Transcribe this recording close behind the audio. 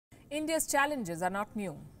India's challenges are not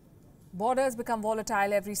new. Borders become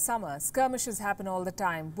volatile every summer, skirmishes happen all the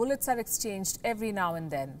time, bullets are exchanged every now and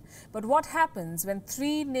then. But what happens when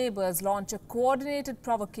three neighbours launch a coordinated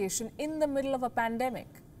provocation in the middle of a pandemic?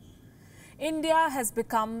 India has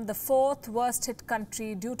become the fourth worst hit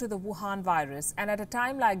country due to the Wuhan virus, and at a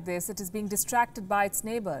time like this, it is being distracted by its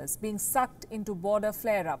neighbours, being sucked into border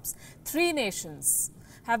flare-ups. Three nations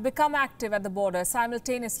have become active at the border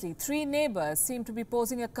simultaneously. Three neighbours seem to be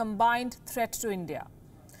posing a combined threat to India: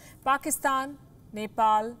 Pakistan,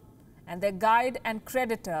 Nepal, and their guide and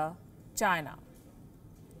creditor, China.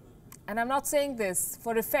 And I'm not saying this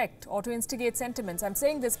for effect or to instigate sentiments. I'm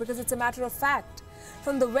saying this because it's a matter of fact.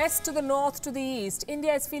 From the west to the north to the east,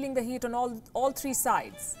 India is feeling the heat on all three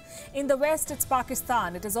sides. In the west, it's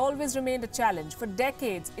Pakistan. It has always remained a challenge. For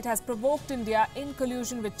decades, it has provoked India in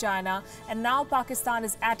collusion with China, and now Pakistan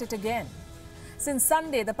is at it again. Since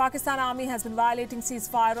Sunday, the Pakistan army has been violating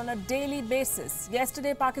ceasefire on a daily basis.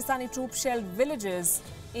 Yesterday, Pakistani troops shelled villages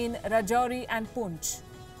in Rajouri and Poonch.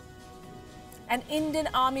 An Indian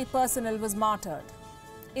army personnel was martyred.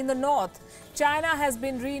 In the north, China has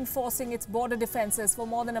been reinforcing its border defences for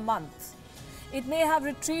more than a month. It may have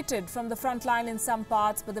retreated from the front line in some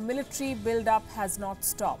parts, but the military build-up has not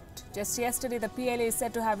stopped. Just yesterday, the PLA is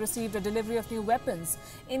said to have received a delivery of new weapons,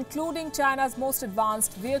 including China's most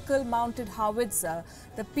advanced vehicle-mounted howitzer,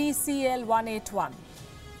 the PCL-181.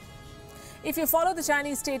 If you follow the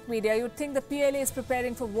Chinese state media, you'd think the PLA is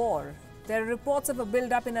preparing for war. There are reports of a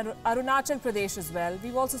build-up in Arunachal Pradesh as well.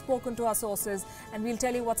 We've also spoken to our sources, and we'll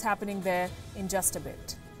tell you what's happening there in just a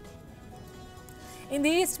bit. In the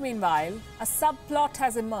east, meanwhile, a subplot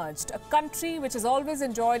has emerged. A country which has always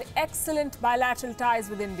enjoyed excellent bilateral ties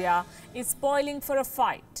with India is spoiling for a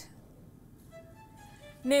fight.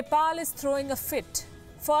 Nepal is throwing a fit.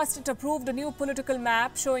 First, it approved a new political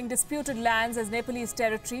map showing disputed lands as Nepalese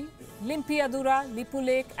territory: Limpiadura, Lipu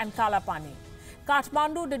Lake and Kalapani.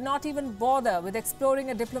 Kathmandu did not even bother with exploring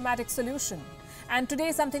a diplomatic solution. And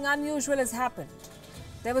today, something unusual has happened.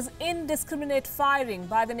 There was indiscriminate firing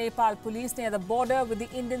by the Nepal police near the border with the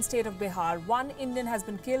Indian state of Bihar. One Indian has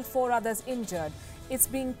been killed, 4 others injured. It's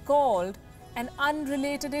being called an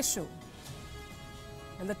unrelated issue.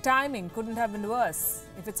 Well, the timing couldn't have been worse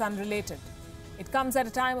if it's unrelated. It comes at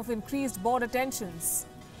a time of increased border tensions.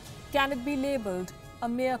 Can it be labelled a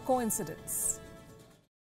mere coincidence?